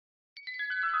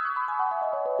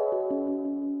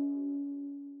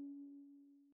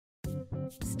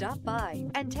Stop by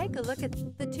and take a look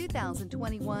at the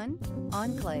 2021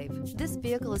 Enclave. This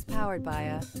vehicle is powered by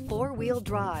a 4-wheel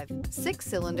drive,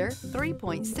 6-cylinder,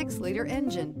 3.6-liter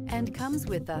engine and comes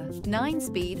with a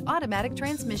 9-speed automatic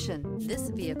transmission. This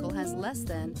vehicle has less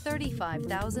than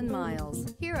 35,000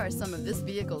 miles. Here are some of this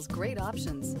vehicle's great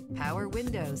options: power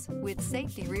windows with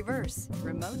safety reverse,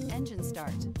 remote engine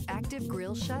start, active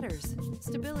grille shutters,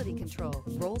 stability control,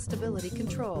 roll stability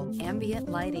control, ambient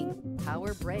lighting,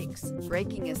 power brakes,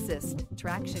 braking assist,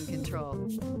 traction control.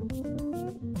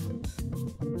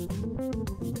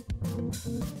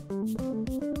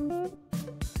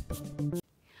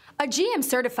 A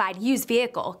GM-certified used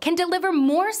vehicle can deliver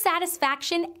more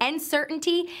satisfaction and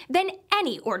certainty than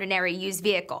any ordinary used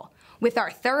vehicle. With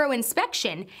our thorough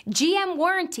inspection, GM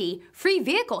warranty, free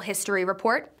vehicle history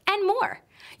report, and more.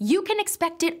 You can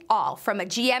expect it all from a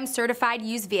GM-certified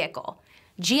used vehicle.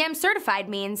 GM-certified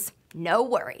means no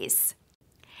worries.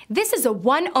 This is a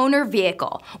one-owner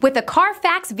vehicle with a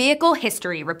Carfax Vehicle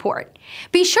History Report.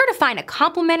 Be sure to find a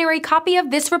complimentary copy of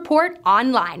this report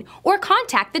online or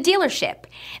contact the dealership.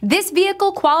 This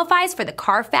vehicle qualifies for the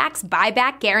Carfax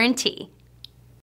Buyback Guarantee.